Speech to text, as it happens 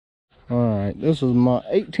Alright, this is my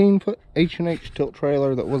 18-foot H&H tilt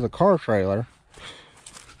trailer that was a car trailer.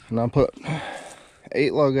 And I put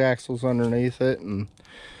 8 lug axles underneath it and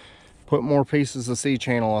put more pieces of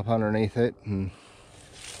C-channel up underneath it and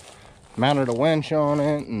mounted a winch on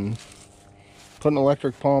it and put an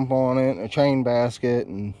electric pump on it and a chain basket,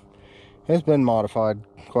 and it's been modified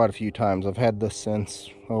quite a few times. I've had this since,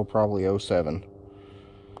 oh, probably 07.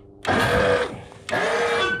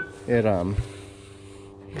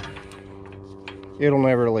 It'll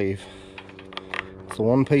never leave. It's the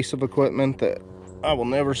one piece of equipment that I will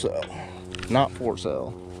never sell. Not for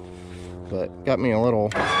sale. But got me a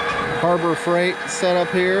little Harbor Freight set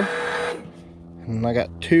up here. And I got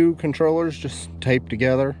 2 controllers just taped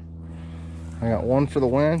together. I got one for the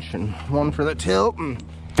winch and one for the tilt, and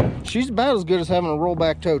she's about as good as having a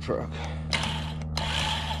rollback tow truck.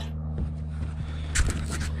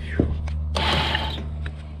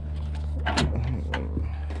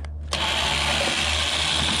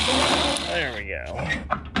 There we go.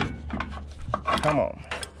 Come on.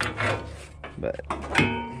 But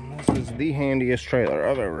this is the handiest trailer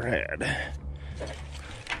I've ever had.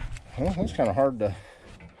 Well, it's kind of hard to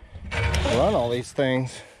run all these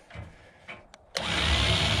things.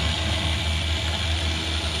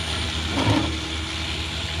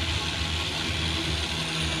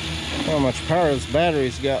 How much power this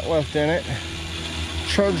battery's got left in it.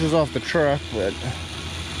 Charges off the truck, but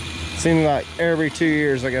it seems like every 2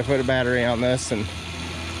 years I gotta put a battery on this, and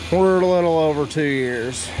we're a little over 2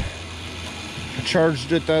 years. I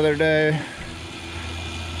charged it the other day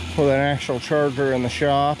with an actual charger in the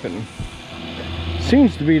shop, and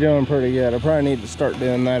seems to be doing pretty good. I probably need to start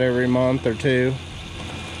doing that every month or 2.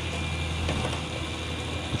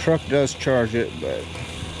 The truck does charge it, but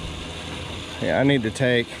yeah, I need to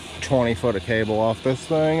take 20 foot of cable off this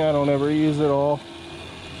thing. I don't ever use it all.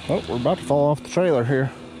 Oh, we're about to fall off the trailer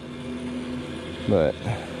here. But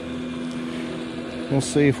we'll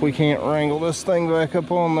see if we can't wrangle this thing back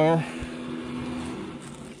up on there.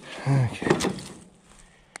 Okay.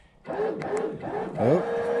 Oh.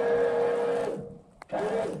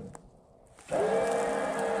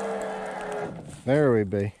 There we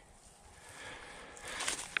be.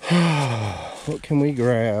 What can we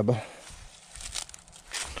grab? I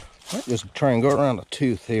might just try and go around a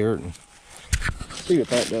tooth here and see what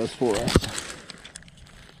that does for us.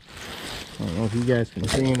 I don't know if you guys can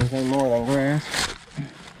see anything more than grass.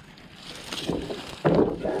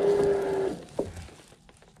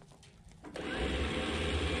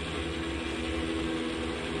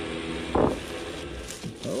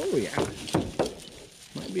 Oh yeah.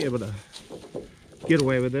 Might be able to get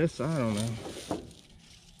away with this. I don't know.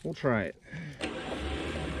 We'll try it.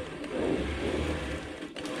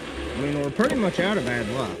 I mean, we're pretty much out of bad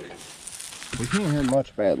luck. We can't have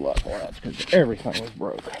much bad luck left because everything was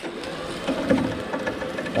broke.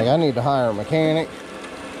 Like, I need to hire a mechanic.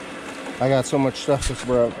 I got so much stuff that's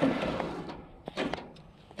broke.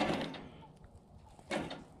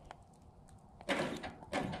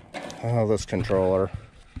 Oh, this controller.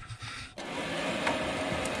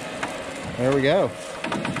 There we go.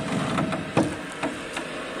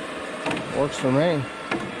 Works for me.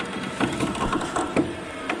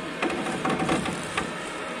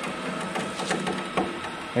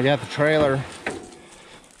 I got the trailer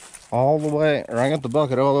all the way, or I got the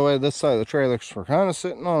bucket all the way to this side of the trailer because we're kind of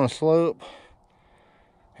sitting on a slope,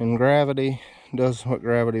 and gravity does what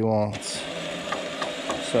gravity wants.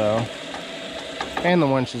 So, and the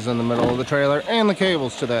winch is in the middle of the trailer, and the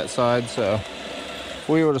cable's to that side, so if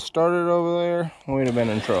we would have started over there, we'd have been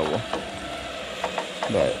in trouble.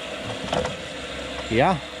 But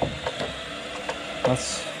yeah,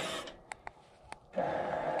 that's,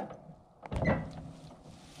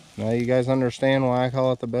 now you guys understand why I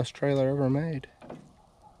call it the best trailer ever made.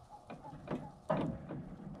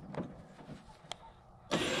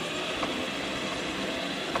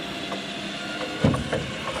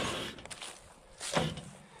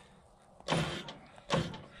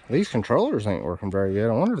 These controllers ain't working very good.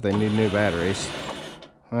 I wonder if they need new batteries.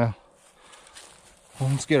 Well,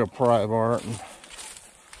 let's get a pry bar and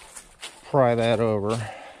pry that over.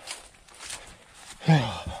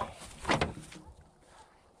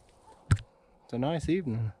 It's a nice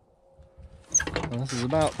evening. Well, this is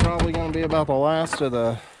probably going to be about the last of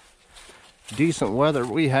the decent weather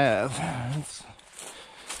we have.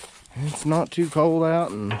 It's not too cold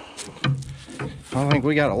out, and I think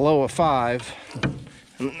we got a low of 5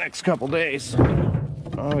 in the next couple days.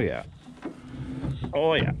 Oh yeah.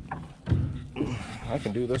 Oh yeah. I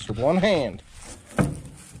can do this with one hand.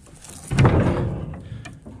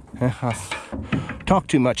 I talked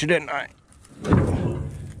too much, didn't I?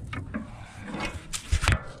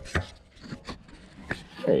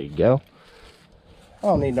 There you go. I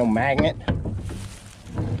don't need no magnet.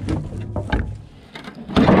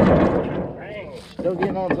 Dang, still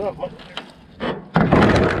getting on something.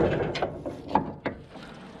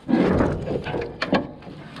 I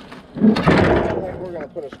think we're gonna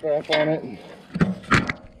put a strap on it and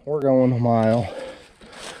we're going a mile.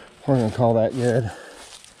 We're gonna call that good.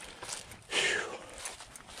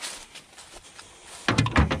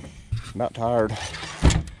 About tired.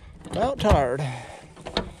 About tired.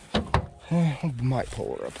 Might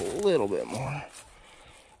pull her up a little bit more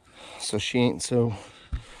so she ain't so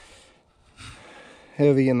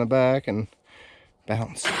heavy in the back and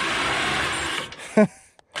bounce.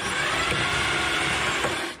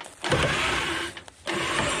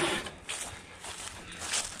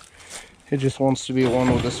 It just wants to be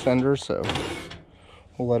one with this fender, so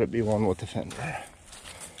we'll let it be one with the fender.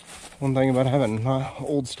 One thing about having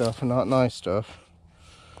old stuff and not nice stuff,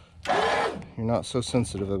 you're not so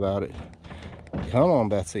sensitive about it. Come on,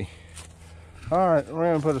 Betsy. All right,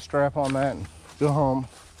 we're gonna put a strap on that and go home,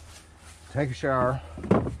 take a shower,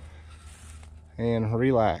 and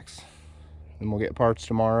relax. Then we'll get parts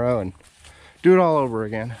tomorrow and do it all over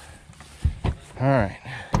again. All right,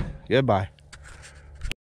 goodbye.